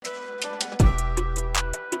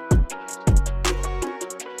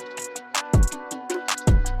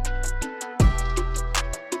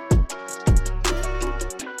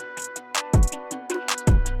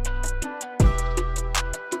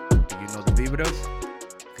Vibras?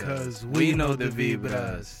 Because we know the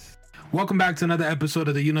Vibras. Welcome back to another episode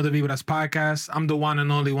of the You Know the Vibras podcast. I'm the one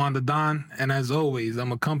and only Wanda Don, and as always,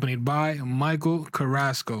 I'm accompanied by Michael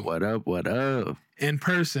Carrasco. What up, what up? In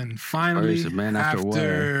person, finally, man,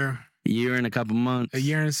 after a year and a couple months. A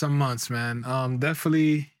year and some months, man.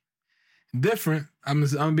 Definitely different. I'm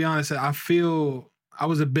gonna be honest, I feel I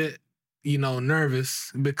was a bit,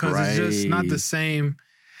 nervous because it's just not the same.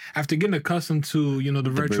 After getting accustomed to, the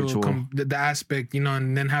virtual. The aspect,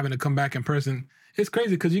 and then having to come back in person, it's crazy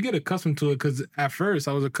because you get accustomed to it. Because at first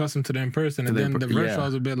I was accustomed to the in person, and then the virtual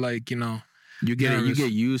was a bit like, you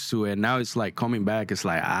get used to it. Now it's like coming back. It's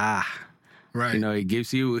like right.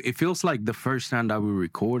 It feels like the first time that we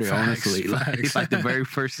recorded. Honestly, it's like the very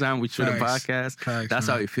first time we shoot a podcast. That's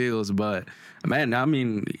how it feels. But man, I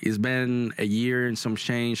mean, it's been a year and some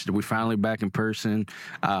change that we finally back in person.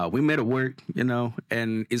 We made it work,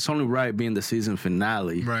 and it's only right being the season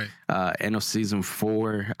finale, right? End of season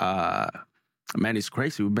 4. Man, it's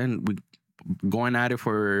crazy. We going at it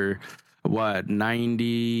for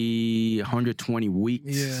 120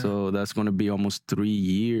 weeks. Yeah. So that's going to be almost 3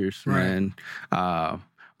 years, man.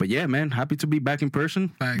 But yeah, man, happy to be back in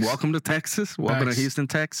person. Thanks. Welcome to Texas. Welcome to Houston,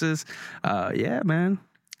 Texas. Yeah, man.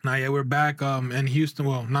 We're back in Houston.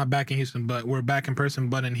 Well, not back in Houston, but we're back in person,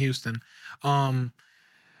 but in Houston. I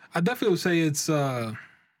definitely would say it's, I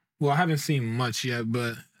haven't seen much yet,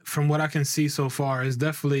 but from what I can see so far, it's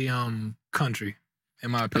definitely country,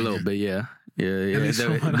 in my opinion. A little bit, yeah.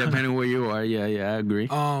 Depending where you are, I agree.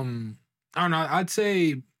 I don't know. I'd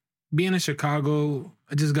say being in Chicago,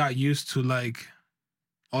 I just got used to like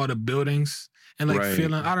all the buildings and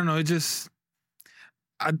feeling. I don't know. It just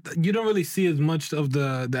you don't really see as much of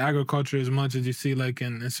the agriculture as much as you see like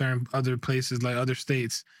in certain other places, like other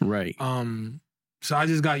states. Right. So I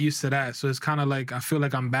just got used to that. So it's kind of like I feel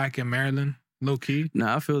like I'm back in Maryland, low key.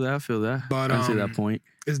 No, I feel that. But I see that point.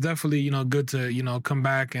 It's definitely, good to, come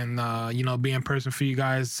back and, be in person for you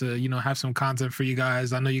guys to, have some content for you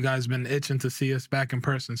guys. I know you guys been itching to see us back in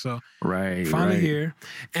person. So finally here.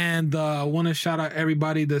 And I want to shout out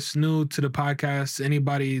everybody that's new to the podcast.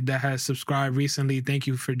 Anybody that has subscribed recently. Thank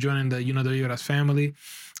you for joining the, the Vibras family.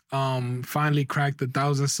 Finally cracked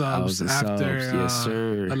 1,000 subs after yes,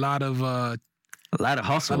 sir. a lot of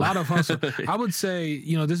hustle. I would say,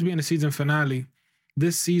 this being the season finale,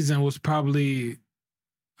 this season was probably,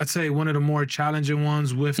 I'd say, one of the more challenging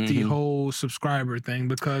ones with the whole subscriber thing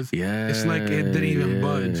because it's like it didn't even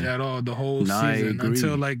budge at all the whole season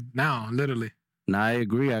until like now, literally. No, I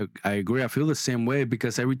agree. I agree. I feel the same way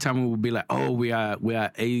because every time we would be like, we are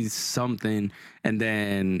A something, and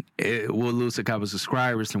then we'll lose a couple of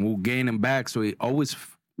subscribers and we'll gain them back. So we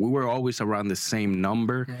were always around the same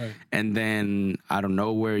number. Right. And then out of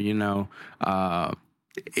nowhere,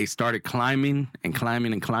 it started climbing. And,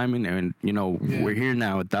 we're here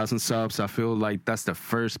now, 1,000 subs. I feel like that's the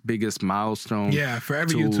first biggest milestone. Yeah, for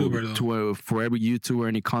every YouTuber, though. For every YouTuber,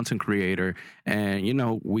 any content creator. And,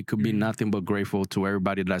 we could be nothing but grateful to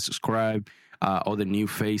everybody that subscribed, all the new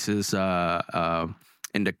faces in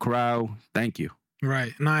the crowd. Thank you.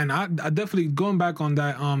 Right. And I definitely, going back on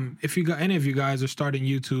that, if any of you guys are starting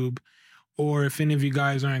YouTube or if any of you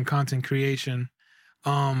guys are in content creation,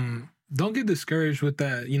 don't get discouraged with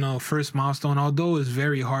that, first milestone, although it's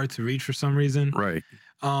very hard to reach for some reason. Right.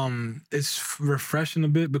 It's refreshing a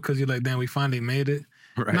bit because you're like, damn, we finally made it.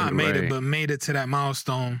 Right. Not made it, but made it to that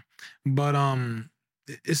milestone. But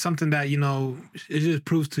it's something that, it just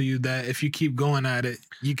proves to you that if you keep going at it,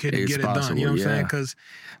 you can get it done. You know what I'm saying? Because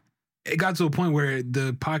it got to a point where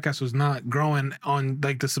the podcast was not growing on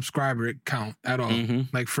like the subscriber count at all. Mm-hmm.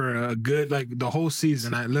 Like for a good, like the whole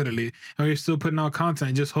season, you're still putting out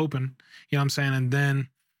content, just hoping, you know what I'm saying? And then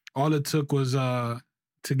all it took was to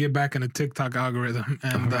get back in the TikTok algorithm.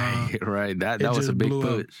 And right. That was a big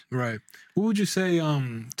push. Right. What would you say,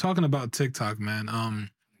 talking about TikTok, man,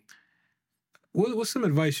 what's some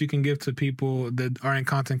advice you can give to people that are in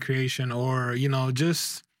content creation or,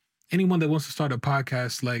 just anyone that wants to start a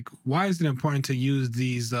podcast? Like, why is it important to use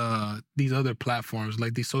these other platforms,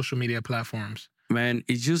 like these social media platforms? Man,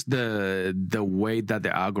 it's just the way that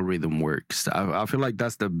the algorithm works. I feel like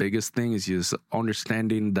that's the biggest thing is just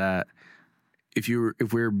understanding that if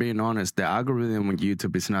we're being honest, the algorithm on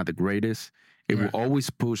YouTube is not the greatest. It will always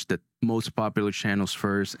push the most popular channels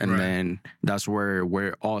first, and then that's where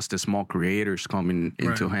us, the small creators, come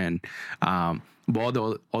into hand. But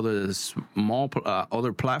other small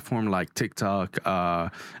other platform like TikTok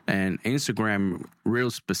and Instagram, real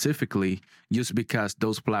specifically, just because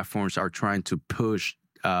those platforms are trying to push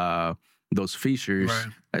those features,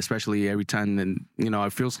 especially every time. And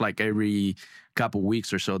it feels like every couple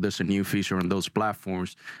weeks or so, there's a new feature on those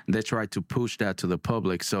platforms. They try to push that to the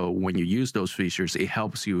public. So when you use those features, it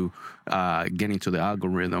helps you get into the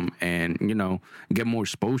algorithm and, get more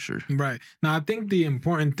exposure. Right. Now, I think the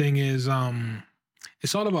important thing is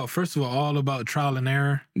it's all about, first of all about trial and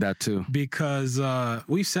error. That too. Because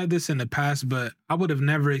we've said this in the past, but I would have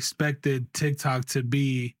never expected TikTok to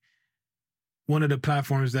be one of the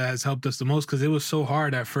platforms that has helped us the most, because it was so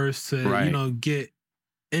hard at first to, get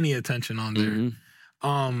any attention on there.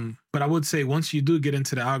 Mm-hmm. But I would say once you do get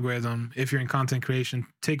into the algorithm, if you're in content creation,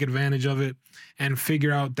 take advantage of it and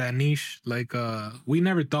figure out that niche. Like we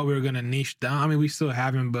never thought we were going to niche down. I mean, we still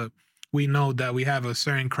haven't, but we know that we have a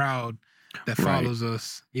certain crowd that follows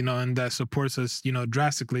us, and that supports us,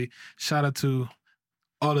 drastically. Shout out to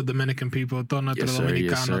all the Dominican people, todos nuestros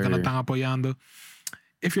dominicanos que nos están apoyando.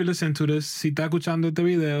 If you're listening to this, si está escuchando este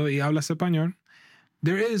video y hablas español,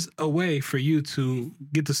 there is a way for you to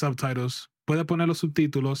get the subtitles. Puede poner los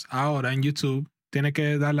subtítulos ahora en YouTube. Tiene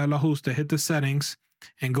que darle al ajuste, hit the settings,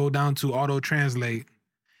 and go down to auto translate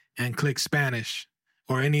and click Spanish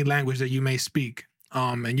or any language that you may speak.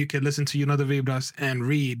 And you can listen to You Know the Vibras and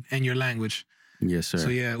read in your language. Yes, sir. So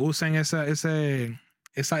yeah, usen esa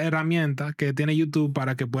herramienta que tiene YouTube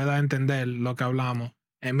para que pueda entender lo que hablamos.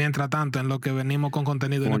 Mientras tanto, en lo que venimos con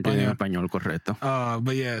contenido en español. En español, correcto.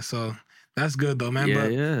 But yeah, so that's good though, man.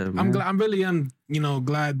 Yeah, but man. I'm really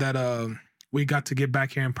glad that we got to get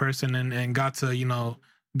back here in person and got to,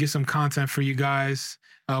 get some content for you guys.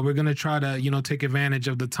 We're going to try to, take advantage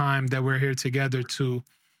of the time that we're here together to,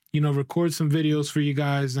 record some videos for you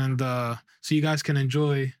guys and so you guys can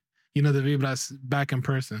enjoy, the Vibras back in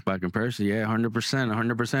person. Back in person, yeah,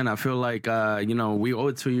 100%. I feel like, we owe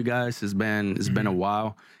it to you guys. It's been a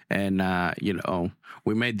while. And,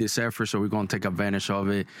 we made this effort, so we're going to take advantage of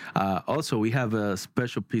it. Also, we have a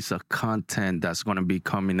special piece of content that's going to be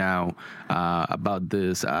coming out about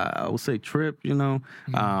this, I would say, trip,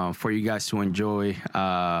 for you guys to enjoy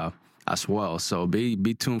as well. So be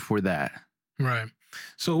tuned for that. Right.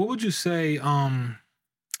 So what would you say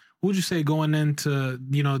going into,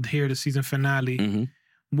 here the season finale? Mm-hmm.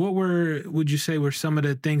 What would you say were some of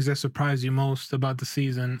the things that surprised you most about the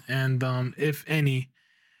season? And if any,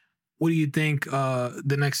 what do you think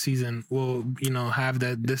the next season will, have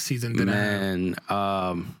that this season didn't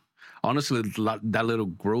have? Honestly, that little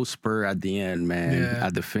growth spur at the end, man,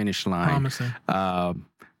 at the finish line. Promising.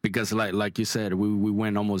 Because like you said, we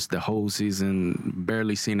went almost the whole season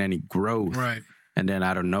barely seeing any growth. Right. And then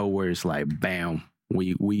out of nowhere, it's like, bam,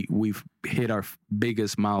 we've hit our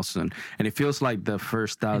biggest milestone. And it feels like the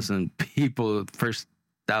first 1,000 people, first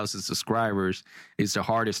 1,000 subscribers is the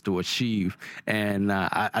hardest to achieve. And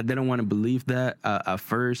I didn't want to believe that at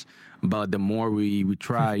first, but the more we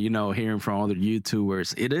try, hearing from other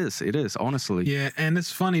YouTubers, it is, honestly. Yeah, and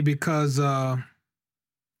it's funny because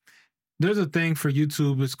there's a thing for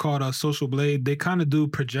YouTube, it's called Social Blade. They kind of do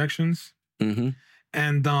projections. Mm-hmm.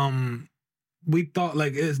 And we thought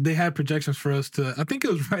they had projections for us to, I think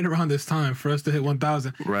it was right around this time for us to hit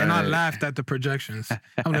 1,000. Right. And I laughed at the projections.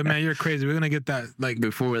 I'm like, man, you're crazy. We're going to get that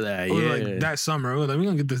before that. Yeah. That summer. We're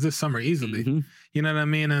going to get this summer easily. Mm-hmm. You know what I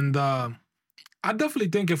mean? And I definitely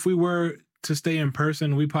think if we were to stay in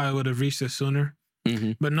person, we probably would have reached it sooner.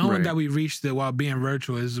 Mm-hmm. But knowing that we reached it while being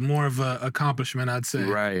virtual is more of an accomplishment, I'd say.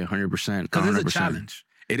 Right, 100%. Because it's a challenge.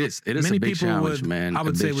 It is. It is a big challenge, man. I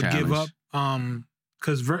would say would give up.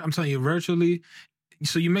 Because I'm telling you, virtually,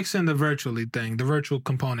 so you mix in the virtually thing, the virtual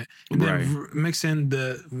component, and then mix in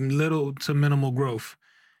the little to minimal growth.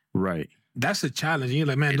 Right. That's a challenge. You're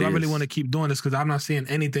like, man, do I really want to keep doing this? Because I'm not seeing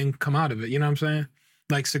anything come out of it. You know what I'm saying?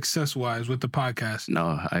 Like success-wise with the podcast.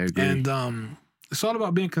 No, I agree. And it's all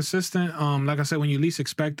about being consistent. Like I said, when you least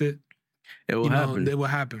expect it, it will happen. It will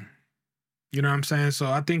happen. You know what I'm saying? So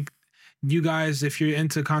I think you guys, if you're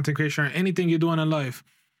into content creation or anything you're doing in life,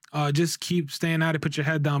 just keep staying at it. Put your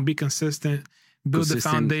head down. Be consistent. Build the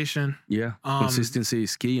foundation. Yeah, consistency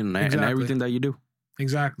is key in everything that you do.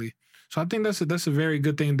 Exactly. So I think that's a very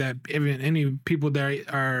good thing that any people that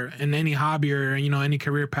are in any hobby or any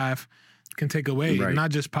career path can take away. Right.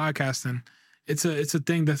 Not just podcasting. It's a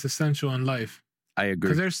thing that's essential in life. I agree.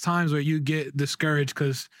 Because there's times where you get discouraged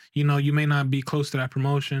because you may not be close to that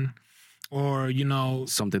promotion. Or,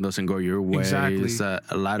 something doesn't go your way. Exactly. It's a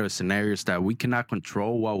lot of scenarios that we cannot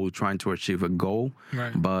control while we're trying to achieve a goal.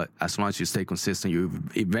 Right. But as long as you stay consistent, you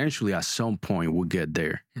eventually at some point will get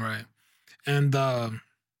there. Right. And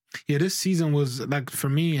this season was, like, for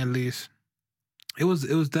me at least, it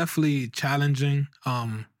was definitely challenging.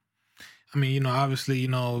 I mean, obviously,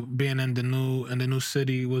 being in the new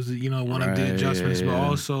city was, one of the adjustments, but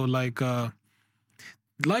also like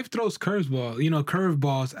life throws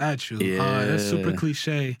curveballs at you. Yeah. That's super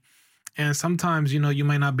cliche. And sometimes, you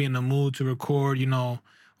might not be in the mood to record,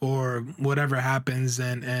 or whatever happens,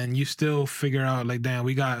 and you still figure out like, damn,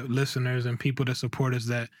 we got listeners and people that support us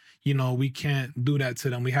that, we can't do that to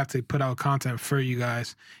them. We have to put out content for you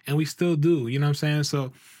guys, and we still do, you know what I'm saying?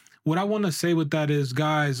 So what I want to say with that is,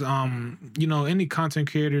 guys, any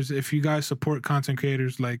content creators, if you guys support content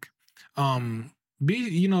creators, like,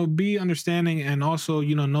 be understanding, and also,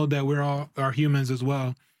 know that we're all are humans as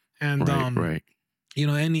well. And, right.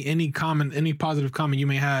 Any comment, any positive comment you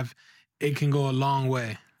may have, it can go a long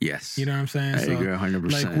way. Yes. You know what I'm saying? I agree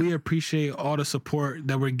 100%. Like, we appreciate all the support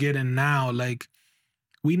that we're getting now. Like,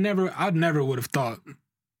 I never would have thought,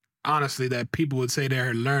 honestly, that people would say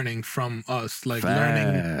they're learning from us, like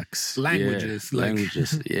learning languages. Yeah.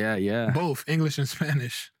 Languages. Yeah. Both English and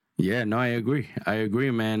Spanish. Yeah, no, I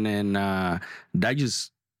agree, man. And that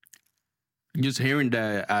just hearing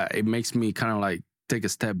that, it makes me kind of like take a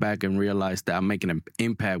step back and realize that I'm making an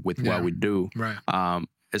impact with what we do. Right.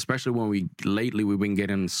 Especially when we've been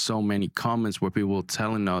getting so many comments where people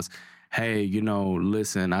telling us, hey,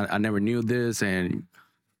 listen, I never knew this, and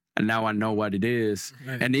now I know what it is.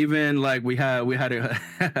 Right. And even like we had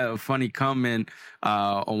a funny comment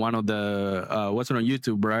on one of the what's it on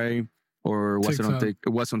YouTube, right? Or what's TikTok.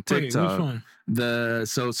 What's on TikTok? Wait, which one?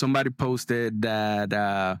 So somebody posted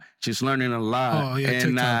that she's learning a lot, and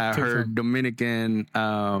TikTok. her Dominican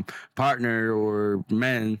partner or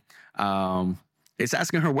man is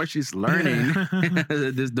asking her what she's learning.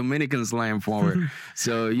 This Dominican slang for her.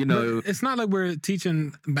 So but it's not like we're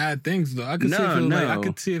teaching bad things though. I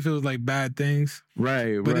could see if it was like bad things.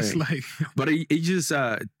 Right. But it's like, but it just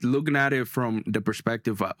looking at it from the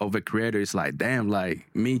perspective of a creator, it's like, damn,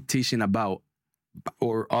 like me teaching about,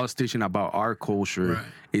 or us teaching about our culture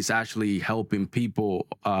is actually helping people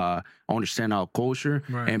understand our culture.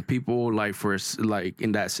 Right. And people, like,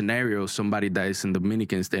 in that scenario, somebody that is in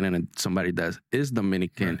Dominican state and somebody that is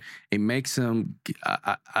Dominican, it makes them,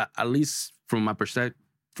 at least from my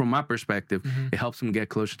perspective, it helps them get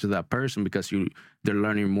closer to that person, because they're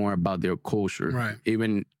learning more about their culture,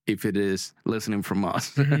 even if it is listening from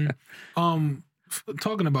us.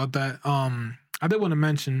 Talking about that, I did want to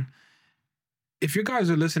mention, if you guys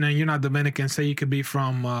are listening, you're not Dominican, say you could be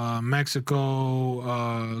from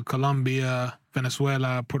Mexico, Colombia,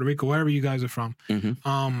 Venezuela, Puerto Rico, wherever you guys are from.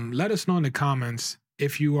 Let us know in the comments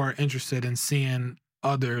if you are interested in seeing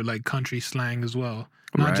other like country slang as well,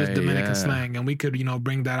 not just Dominican slang, and we could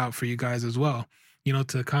bring that out for you guys as well.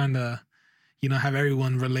 To kind of have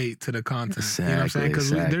everyone relate to the content. Exactly, you know what I'm saying? Because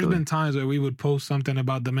there's been times where we would post something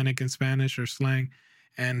about Dominican Spanish or slang,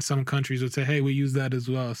 and some countries would say, hey, we use that as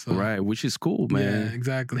well. So which is cool, man. Yeah,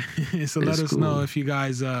 exactly. So let us know if you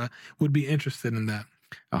guys would be interested in that.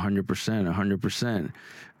 100%.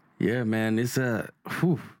 Yeah, man. It's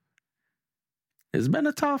been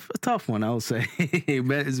a tough one, I would say.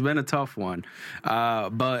 It's been a tough one.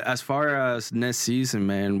 But as far as next season,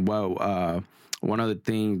 man, one of the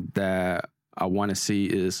things that I want to see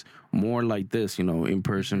is more like this,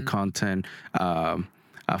 in-person content.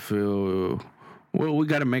 I feel, we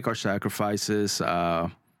got to make our sacrifices.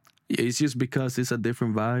 It's just because it's a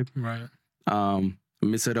different vibe. Right.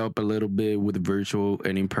 Mix it up a little bit with virtual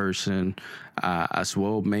and in-person as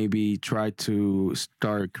well. Maybe try to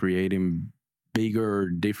start creating bigger,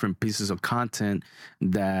 different pieces of content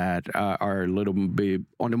that are a little bit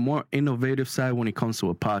on the more innovative side when it comes to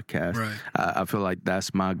a podcast. Right. I feel like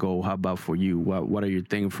that's my goal. How about for you? What are you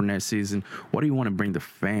thinking for next season? What do you want to bring the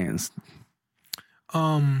fans?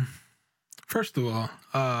 First of all,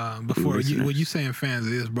 before you saying fans,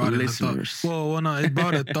 it just brought in a thought. Well, no, it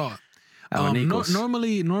brought a thought.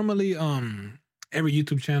 Normally, every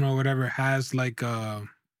YouTube channel or whatever has like a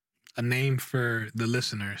name for the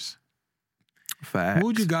listeners. Facts. What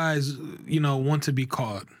would you guys, want to be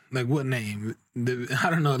called? Like, what name? I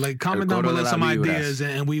don't know. Like, comment down below some ideas,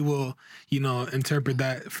 and we will, interpret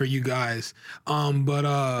that for you guys.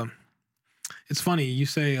 But it's funny you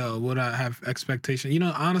say, would I have expectations?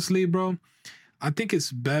 Honestly, bro, I think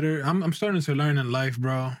it's better. I'm starting to learn in life,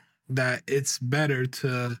 bro, that it's better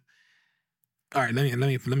to. All right, let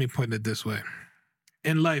me put it this way.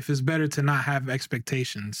 In life, it's better to not have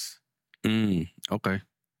expectations. Okay.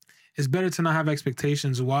 It's better to not have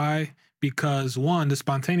expectations. Why? Because one, the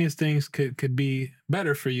spontaneous things could be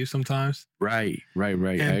better for you sometimes. Right.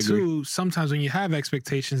 And two, sometimes when you have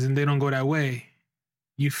expectations and they don't go that way,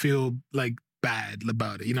 you feel like bad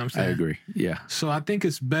about it. You know what I'm saying? I agree. Yeah. So I think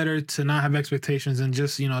it's better to not have expectations and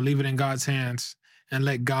just, leave it in God's hands and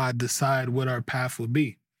let God decide what our path will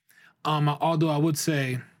be. Although I would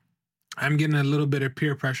say I'm getting a little bit of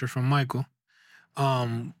peer pressure from Michael.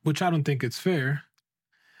 which I don't think it's fair,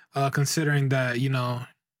 considering that, you know,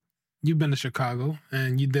 you've been to Chicago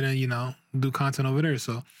and you didn't, you know, do content over there.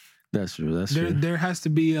 So that's true. That's true. There has to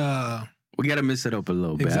be we gotta mix it up a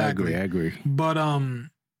little bit. Exactly. I agree. But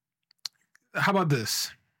how about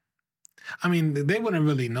this? I mean, they wouldn't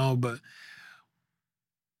really know, but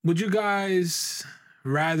would you guys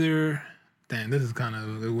rather? Damn, this is kind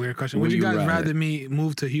of a weird question. Would you guys rather me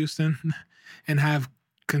move to Houston and have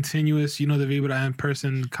continuous, you know, the Vibra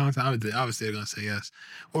in-person content? Obviously, they're gonna say yes.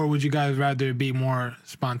 Or would you guys rather be more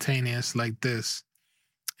spontaneous like this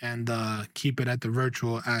and keep it at the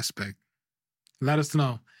virtual aspect? Let us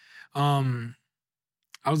know.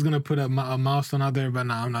 I was gonna put a milestone out there, but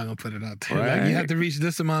no, I'm not gonna put it out there. Right. Like, you have to reach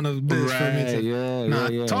this amount of this for me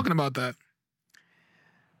to. Talking about that.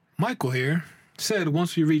 Michael here said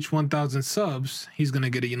once we reach 1,000 subs, he's gonna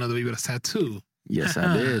get a, you know, the Vibra tattoo. Yes,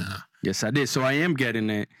 I did. Yes, I did. So I am getting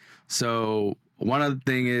it. So one other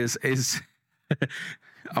thing is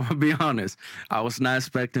I'm gonna be honest. I was not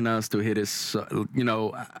expecting us to hit it, so, you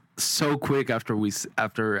know, so quick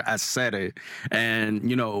after I said it, and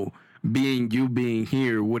you know, being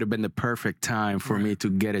here would have been the perfect time for me to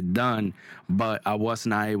get it done. But I was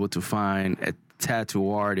not able to find a tattoo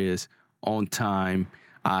artist on time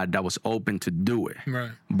that was open to do it.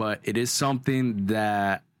 Right. But it is something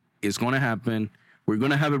that is going to happen. We're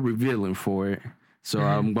going to have a revealing for it. So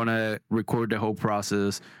I'm going to record the whole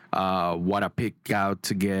process, what I pick out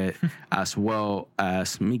to get, as well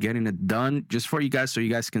as me getting it done just for you guys so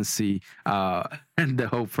you guys can see the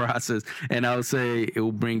whole process. And I would say it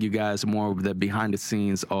will bring you guys more of the behind the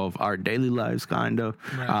scenes of our daily lives, kind of.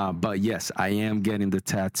 Right. But yes, I am getting the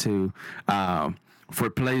tattoo. For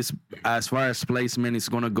place, as far as placement, it's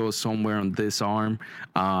going to go somewhere on this arm.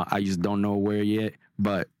 I just don't know where yet,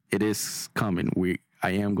 but it is coming.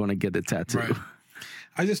 I am going to get the tattoo. Right.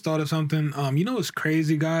 I just thought of something. You know what's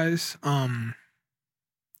crazy, guys?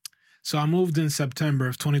 So I moved in September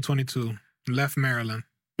of 2022, left Maryland.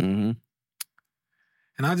 Mm-hmm.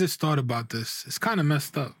 And I just thought about this. It's kind of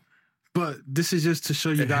messed up. But this is just to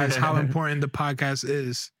show you guys how important the podcast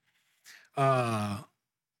is.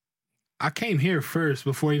 I came here first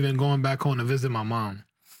before even going back home to visit my mom.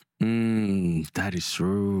 That is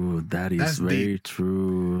true. That's very deep.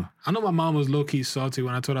 True. I know my mom was low-key salty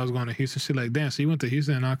when I told her I was going to Houston. She's like, damn, so you went to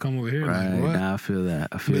Houston and I come over here? Right. Like, what? Nah, I feel that.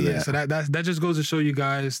 Yeah, so that just goes to show you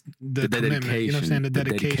guys the commitment. You know what I'm saying? The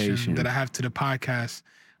dedication that I have to the podcast.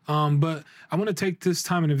 But I want to take this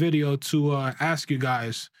time in the video to ask you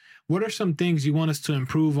guys, what are some things you want us to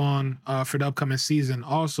improve on for the upcoming season?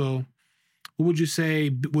 Also, what would you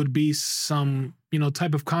say would be some, you know,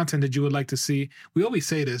 type of content that you would like to see? We always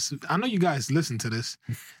say this. I know you guys listen to this.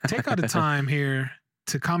 Take out the time here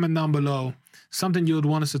to comment down below something you would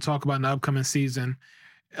want us to talk about in the upcoming season.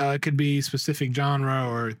 It could be specific genre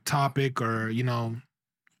or topic or, you know,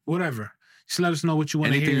 whatever. Just let us know what you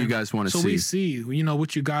want to hear. Anything you guys want to see. So we see, you know,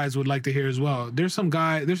 what you guys would like to hear as well. There's some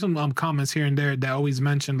comments here and there that always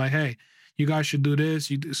mention like, hey, you guys should do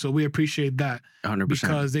this. So we appreciate that 100%.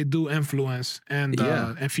 Because they do influence and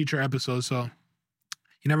future episodes. So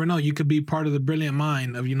you never know. You could be part of the brilliant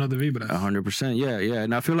mind of, you know, the Vibras. 100%. Yeah.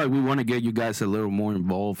 And I feel like we want to get you guys a little more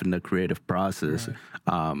involved in the creative process.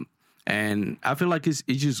 Right. And I feel like it's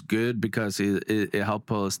just good because it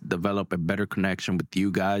helps us develop a better connection with you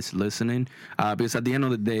guys listening. Because at the end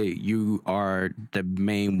of the day, you are the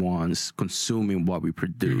main ones consuming what we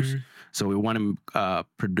produce. Mm-hmm. So we want to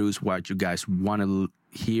produce what you guys want to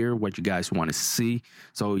hear, what you guys want to see.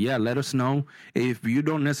 So yeah, let us know. If you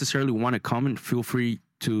don't necessarily want to comment, feel free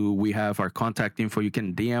to. We have our contact info. You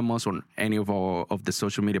can DM us on any of the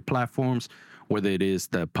social media platforms, whether it is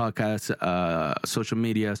the podcast, social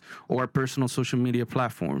medias, or personal social media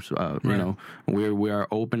platforms. Right. You know, we are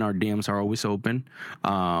open. Our DMs are always open.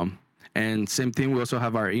 And same thing, we also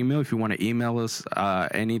have our email. If you want to email us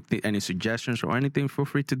any suggestions or anything, feel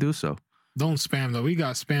free to do so. Don't spam, though. We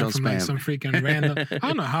got spam from like some freaking random... I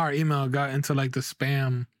don't know how our email got into like the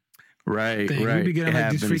spam thing. Right. We be getting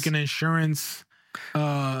like these freaking insurance...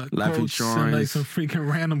 life quotes insurance, and like some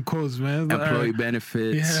freaking random quotes, man. Like, employee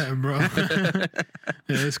benefits. Yeah, bro. Yeah,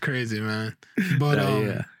 it's crazy, man. But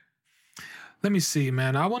let me see,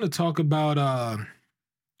 man. I want to talk about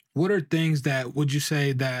what are things that would you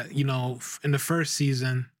say that, you know, in the first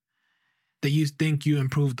season that you think you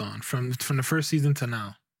improved on from the first season to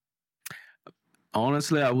now?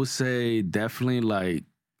 Honestly, I would say definitely like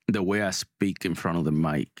the way I speak in front of the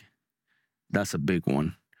mic. That's a big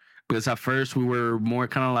one. Because at first we were more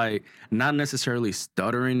kind of like not necessarily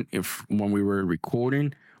stuttering when we were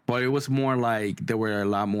recording, But it was more like there were a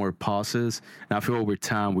lot more pauses. And I feel over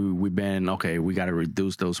time we've been, okay, we got to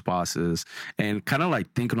reduce those pauses and kind of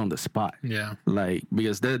like thinking on the spot. Yeah. Like,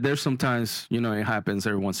 because there's sometimes, you know, it happens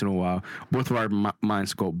every once in a while. Both of our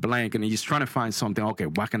minds go blank and you're just trying to find something. Okay,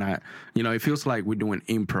 why can I, you know, it feels like we're doing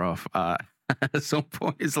improv. At some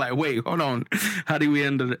point, it's like, wait, hold on. How did we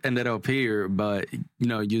ended up here? But, you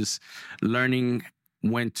know, just learning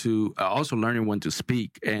when to, also learning when to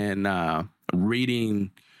speak and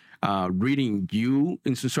reading you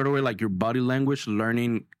in some sort of way, like your body language,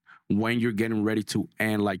 learning when you're getting ready to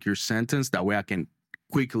end like your sentence. That way I can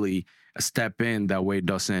quickly step in. That way it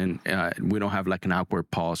doesn't, we don't have like an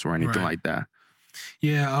awkward pause or anything like that.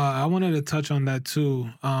 Yeah, I wanted to touch on that too,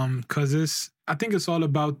 because I think it's all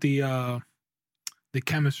about the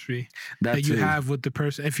chemistry that you have with the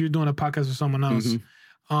person. If you're doing a podcast with someone else,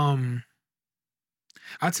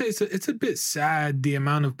 I'd say it's a bit sad the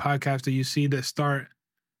amount of podcasts that you see that start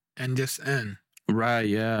and just end. Right.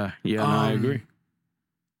 Yeah. Yeah. No, I agree.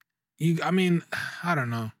 I mean, I don't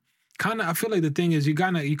know. Kind of. I feel like the thing is you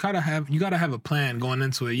gotta have a plan going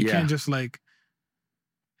into it. You can't just like.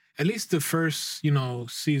 At least the first, you know,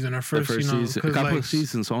 season or first season, a couple of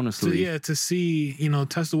seasons, honestly. To see, you know,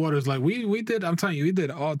 test the waters. Like we did, I'm telling you, we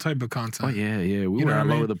did all type of content. Oh yeah, we were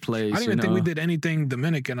all over the place. I don't even think we did anything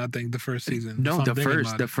Dominican. I think the first season. No,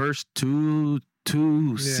 the first two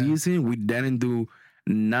seasons we didn't do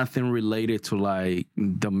nothing related to like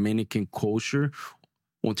Dominican culture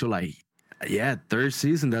until like third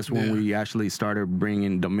season. That's when we actually started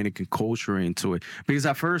bringing Dominican culture into it. Because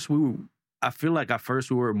I feel like at first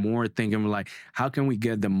we were more thinking like, how can we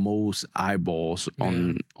get the most eyeballs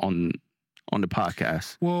on the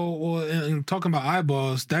podcast? Well, and talking about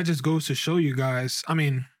eyeballs, that just goes to show you guys. I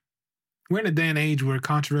mean, we're in a day and age where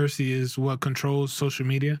controversy is what controls social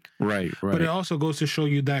media. Right. But it also goes to show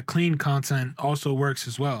you that clean content also works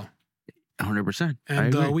as well. 100%.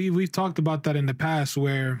 And we've talked about that in the past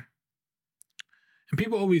where, and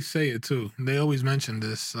people always say it too. They always mention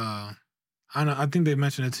this. I think they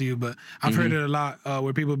mentioned it to you, but I've heard it a lot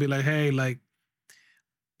where people be like, hey, like,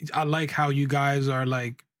 I like how you guys are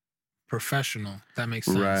like professional. That makes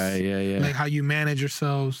sense. Right, yeah. Like how you manage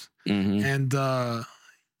yourselves and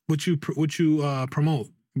what you promote,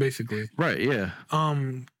 basically. Right, yeah.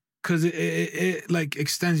 Because it like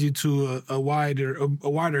extends you to a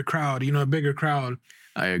wider crowd, you know, a bigger crowd.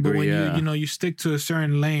 I agree. But when you stick to a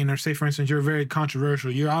certain lane, or say, for instance, you're very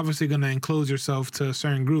controversial, you're obviously going to enclose yourself to a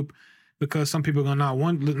certain group. Because some people are gonna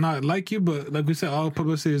not like you, but like we said, all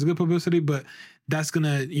publicity is good publicity. But that's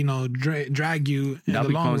gonna, you know, drag you in the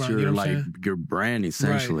long run. You know what I'm saying? Your brand,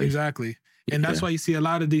 essentially. Right, exactly. And that's why you see a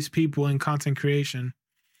lot of these people in content creation,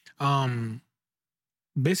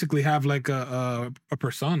 basically have like a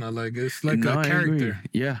persona. Like it's like a character.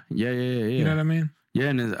 Yeah. You know what I mean? Yeah,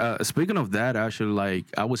 and speaking of that, actually, like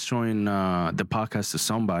I was showing the podcast to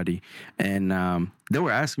somebody, and they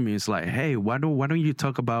were asking me, it's like, hey, why don't you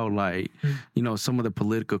talk about like, you know, some of the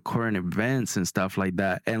political current events and stuff like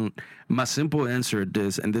that? And my simple answer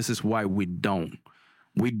is, and this is why we don't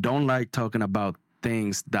like talking about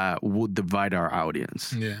things that would divide our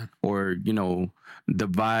audience, or you know,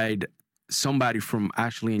 divide somebody from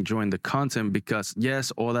actually enjoying the content. Because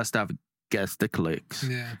yes, all that stuff gets the clicks,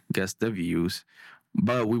 gets the views.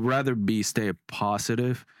 But we'd rather stay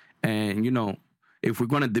positive. And, you know, if we're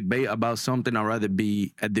going to debate about something, I'd rather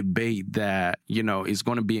be a debate that, you know, is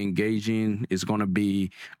going to be engaging, is going to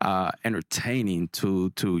be entertaining to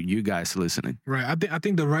you guys listening. Right. I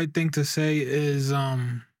think the right thing to say is all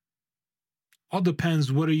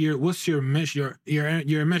depends what's your mission,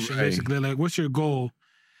 your mission, basically. Like, what's your goal?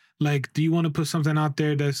 Like, do you want to put something out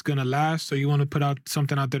there that's going to last, or you want to put out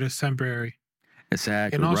something out there that's temporary?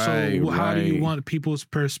 Exactly. And also, how do you want people's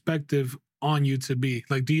perspective on you to be?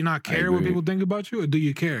 Like, do you not care what people think about you, or do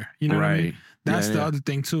you care? You know what I mean? That's the other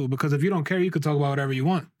thing too. Because if you don't care, you could talk about whatever you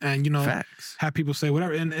want, and you know, have people say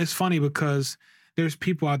whatever. And it's funny because there's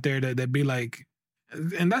people out there that be like,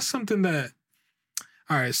 and that's something that.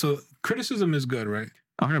 All right, so criticism is good, right?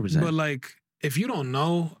 100%. But like, if you don't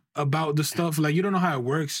know about the stuff, like you don't know how it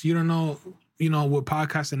works, you don't know, you know what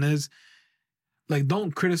podcasting is. Like,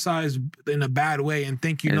 don't criticize in a bad way and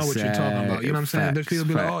think you know what you're talking about. You know what I'm saying? There's people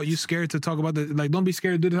be like, oh, you scared to talk about this. Like, don't be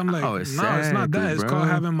scared to do this. I'm like, no, it's not that. It's called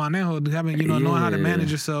having manejo, you know, knowing how to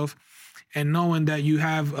manage yourself and knowing that you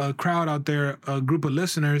have a crowd out there, a group of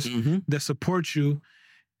listeners that support you,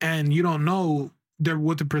 and you don't know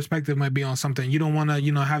what the perspective might be on something. You don't want to,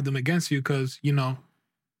 you know, have them against you because, you know,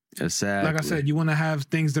 like I said, you want to have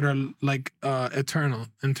things that are like internal.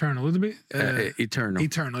 What's it be? Eternal.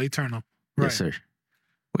 Eternal. Right. Yes, sir.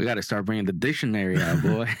 We got to start bringing the dictionary out,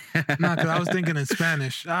 boy. Nah, because I was thinking in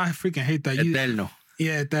Spanish. I freaking hate that. Eterno.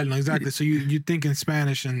 Yeah, eterno, exactly. So you think in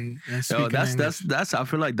Spanish and speak in English. That's. I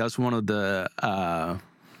feel like that's one of the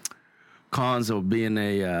cons of being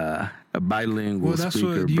a bilingual speaker.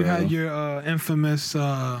 Well, that's what you had your infamous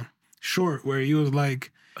short where you was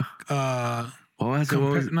like.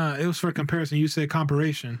 It was for comparison. You said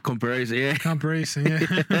comparison. Comparison, yeah. Comparison, yeah.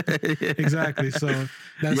 Exactly. So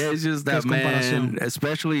it's just that, man.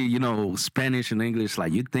 Especially, Spanish and English.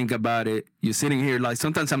 Like, you think about it. You're sitting here. Like,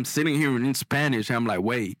 sometimes I'm sitting here in Spanish. And I'm like,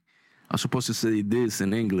 wait, I'm supposed to say this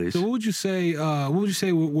in English. So what would you say?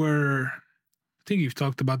 Were? I think you've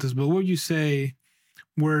talked about this, but what would you say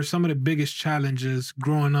were some of the biggest challenges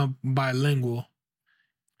growing up bilingual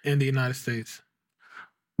in the United States?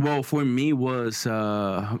 Well, for me was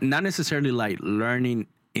not necessarily like learning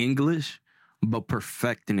English, but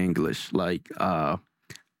perfecting English. Like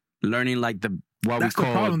learning like That's the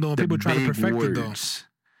problem, though. People try to perfect it, though.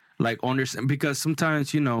 Like understand, because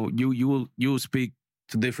sometimes you will speak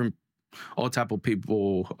to all type of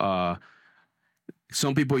people.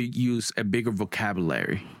 Some people use a bigger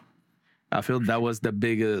vocabulary. I feel that was the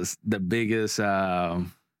biggest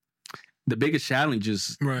challenge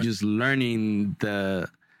is just learning the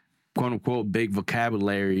quote unquote big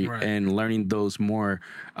vocabulary and learning those more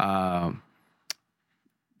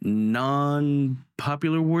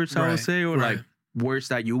non-popular words, I would say, or like words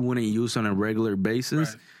that you wouldn't use on a regular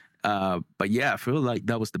basis. But yeah, I feel like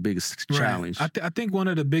that was the biggest challenge. I think one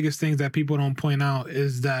of the biggest things that people don't point out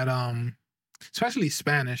is that, especially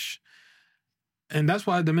Spanish, and that's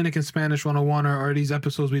why Dominican Spanish 101 or these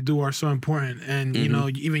episodes we do are so important. And,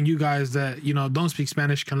 even you guys that, don't speak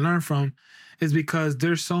Spanish can learn from, is because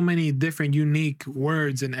there's so many different unique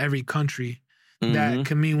words in every country that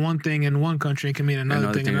can mean one thing in one country and can mean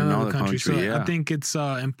another thing in another country. So I think it's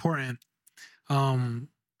important, you know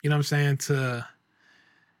what I'm saying, to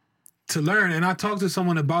learn. And I talked to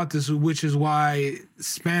someone about this, which is why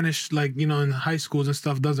Spanish, like, in high schools and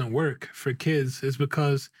stuff doesn't work for kids. It's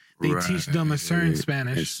because they teach them a certain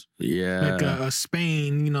Spanish. Like a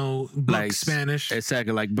Spain, book like, Spanish.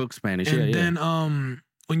 Exactly, like book Spanish. And then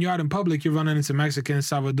when you're out in public, you're running into Mexicans,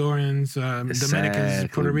 Salvadorians, Dominicans,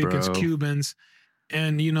 Puerto Ricans, Cubans.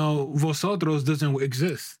 And, vosotros doesn't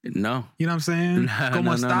exist. No. You know what I'm saying?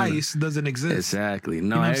 Como estáis doesn't exist. Exactly.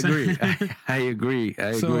 No, I agree. I agree.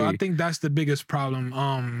 So I think that's the biggest problem.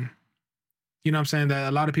 You know what I'm saying? That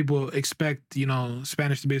a lot of people expect,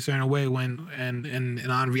 Spanish to be a certain way when, and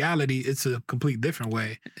on reality, it's a complete different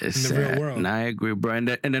way in the real world. And I agree, bro. And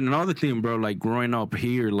then another thing, bro, like growing up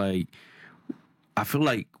here, like, I feel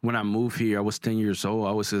like when I moved here, I was 10 years old.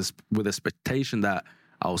 I was just with expectation that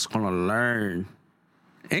I was going to learn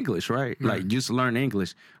English, right? Like, just learn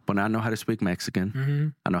English. But now I know how to speak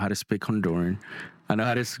Mexican. I know how to speak Honduran. I know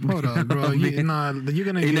how to speak. Hold on, bro. You're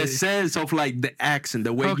going to in a sense of, like, the accent,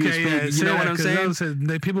 the way you speak. You know what I'm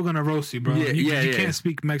saying? People are going to roast you, bro. You can't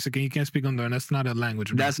speak Mexican. You can't speak Honduran. That's not a language,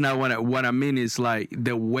 bro. That's not what I mean. Is, like,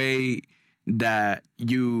 the way that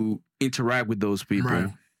you interact with those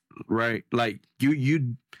people. Right? Like,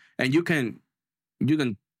 you can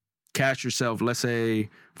catch yourself. Let's say,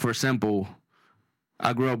 for example,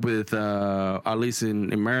 I grew up with, at least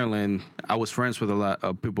in Maryland, I was friends with a lot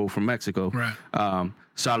of people from Mexico. Right.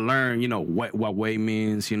 So I learned, what way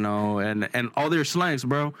means, and all their slangs,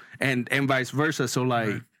 bro, and vice versa. So,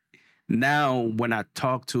 like, now when I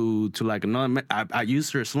talk to like another, I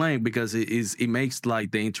use their slang because it makes,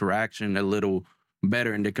 like, the interaction a little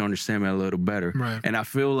better and they can understand me a little better. Right. And I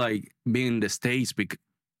feel like being in the States,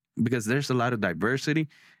 because there's a lot of diversity,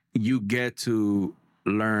 you get to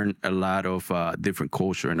learn a lot of different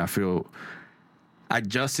culture. And I feel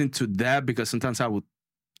adjusting to that, because sometimes I would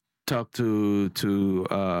talk to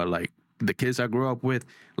like the kids I grew up with,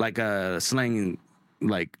 like slang,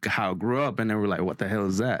 like how I grew up, and they were like, what the hell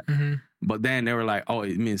is that? But then they were like, oh,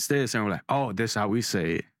 it means this. And we're like, oh, this is how we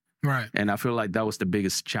say it. Right. And I feel like that was the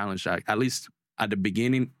biggest challenge, at least at the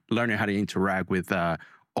beginning, learning how to interact with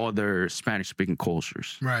other Spanish-speaking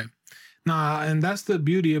cultures. Right. Nah, and that's the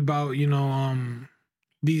beauty about, a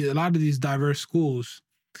lot of these diverse schools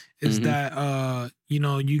is that,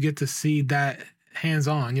 you get to see that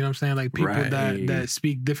hands-on, you know what I'm saying? Like people that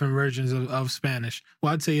speak different versions of Spanish.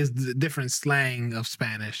 Well, I'd say it's different slang of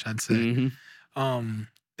Spanish, I'd say.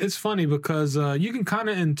 It's funny because you can kind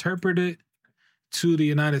of interpret it to the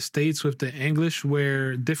United States with the English,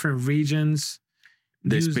 where different regions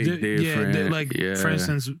they speak different. For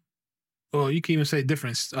instance, well, you can even say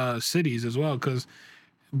different cities as well, because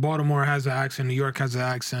Baltimore has an accent, New York has an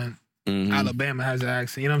accent, Alabama has an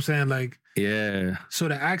accent. You know what I'm saying? Like, yeah. So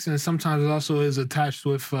the accent sometimes also is attached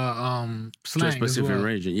with slang to a specific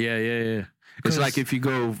region. Yeah. It's like if you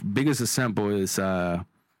go, biggest example is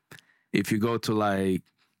if you go to like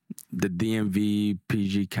the DMV,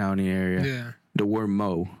 PG County area, the word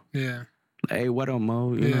Mo. Yeah. Hey, what up,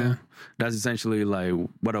 Mo? You know, that's essentially like,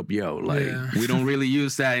 what up, yo? Like, we don't really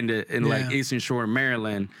use that in like Eastern Shore,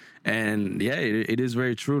 Maryland. And it is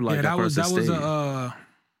very true. Like, that was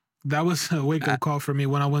a wake up call for me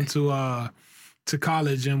when I went to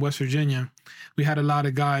college in West Virginia. We had a lot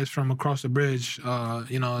of guys from across the bridge,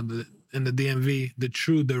 in the DMV,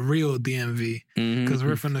 the real DMV, because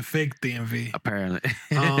we're from the fake DMV. Apparently.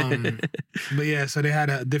 But yeah, so they had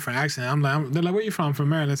a different accent. They're like, where you from? From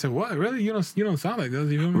Maryland. I said, what? Really? You don't sound like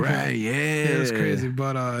us. You feel me? Right, yeah. It's crazy,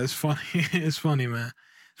 but it's funny. It's funny, man.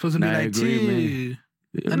 It's supposed to be like, gee,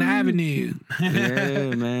 an avenue.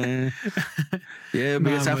 Yeah, man. Yeah,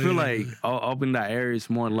 because I feel like up in that area, it's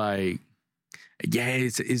more like,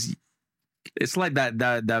 it's like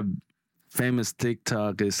that famous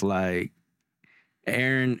TikTok is like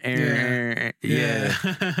Aaron. Yeah.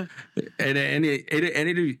 and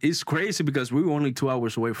it's crazy because we were only 2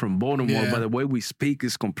 hours away from Baltimore, but the way we speak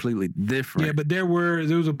is completely different. Yeah, but there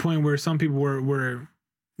was a point where some people were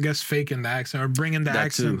I guess faking the accent or bringing the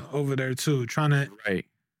accent over there too, trying to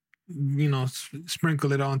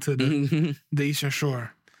sprinkle it onto the Eastern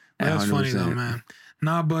Shore. That's funny though, man.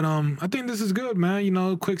 Nah, but I think this is good, man. You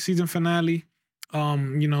know, quick season finale.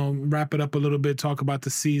 Wrap it up a little bit, talk about the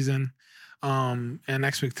season, and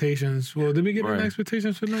expectations. Well, did we get any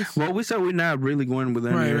expectations for next? Well, we said we're not really going with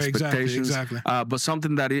any expectations. Exactly. But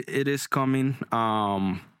something that it is coming.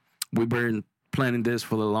 We've been planning this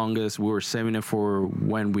for the longest. We were saving it for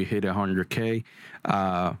when we hit 100K.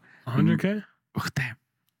 100K? Oh, damn.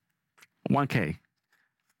 1K.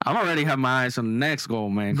 I already have my eyes on the next goal,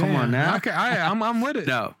 man. Come on now. Okay, I'm with it.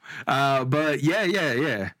 No. But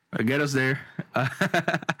yeah. Get us there.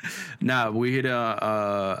 We hit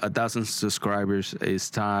 1,000 subscribers. It's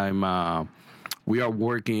time. We are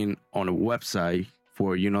working on a website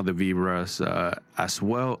for the Vibras, as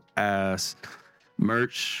well as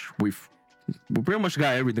merch. We pretty much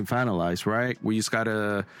got everything finalized, right? We just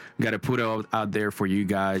gotta put it out there for you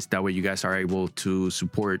guys. That way, you guys are able to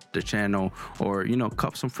support the channel or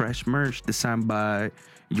cop some fresh merch designed by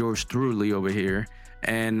yours truly over here.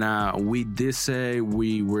 And we did say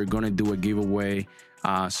we were going to do a giveaway.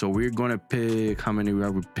 So we're going to pick, how many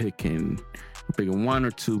are we picking? We're picking 1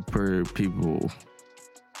 or 2 per people.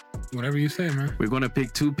 Whatever you say, man. We're going to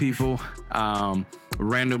pick 2 people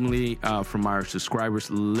randomly from our subscribers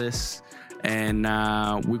list. And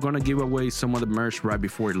we're going to give away some of the merch right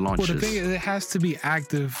before it launches. Well, the thing is, it has to be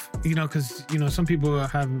active, because, some people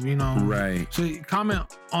have, Right. So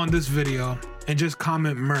comment on this video and just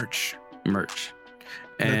comment merch.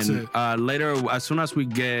 And later, as soon as we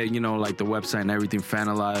get, like the website and everything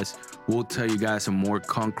finalized, we'll tell you guys a more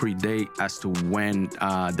concrete date as to when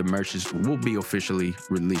the merch will be officially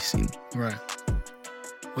releasing. Right.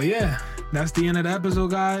 Well, yeah, that's the end of the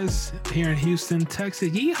episode, guys. Here in Houston,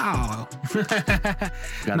 Texas. Yeehaw!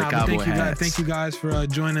 Thank you guys for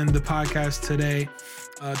joining the podcast today.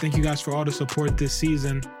 Thank you guys for all the support this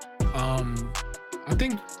season. I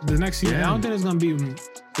think the next season, I don't think it's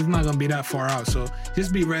not gonna be that far out. So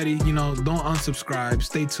just be ready. Don't unsubscribe.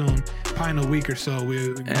 Stay tuned. Probably in a week or so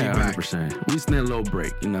we'll be back. 100%. We just need a little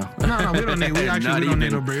break. No, we don't need. We don't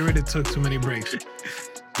need a break. We already took too many breaks.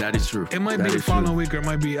 That is true. It might be the following week, or it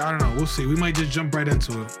might be, I don't know. We'll see. We might just jump right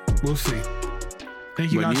into it. We'll see.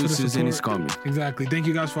 Thank you guys for the support. Season is coming. Exactly. Thank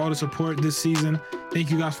you guys for all the support this season. Thank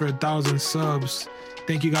you guys for 1,000 subs.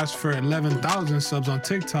 Thank you guys for 11,000 subs on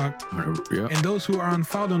TikTok. Yep. And those who are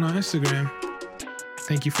unfollowed on Instagram,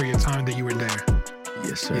 thank you for your time that you were there.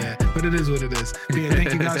 Yes, sir. Yeah, but it is what it is. But yeah,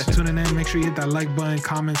 thank you guys for tuning in. Make sure you hit that like button,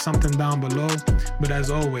 comment something down below. But as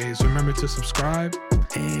always, remember to subscribe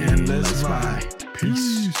and let's vibe.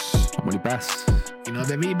 Peace. Muy paz. You know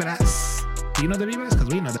the vibras. You know the vibras? Because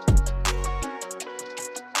we know the...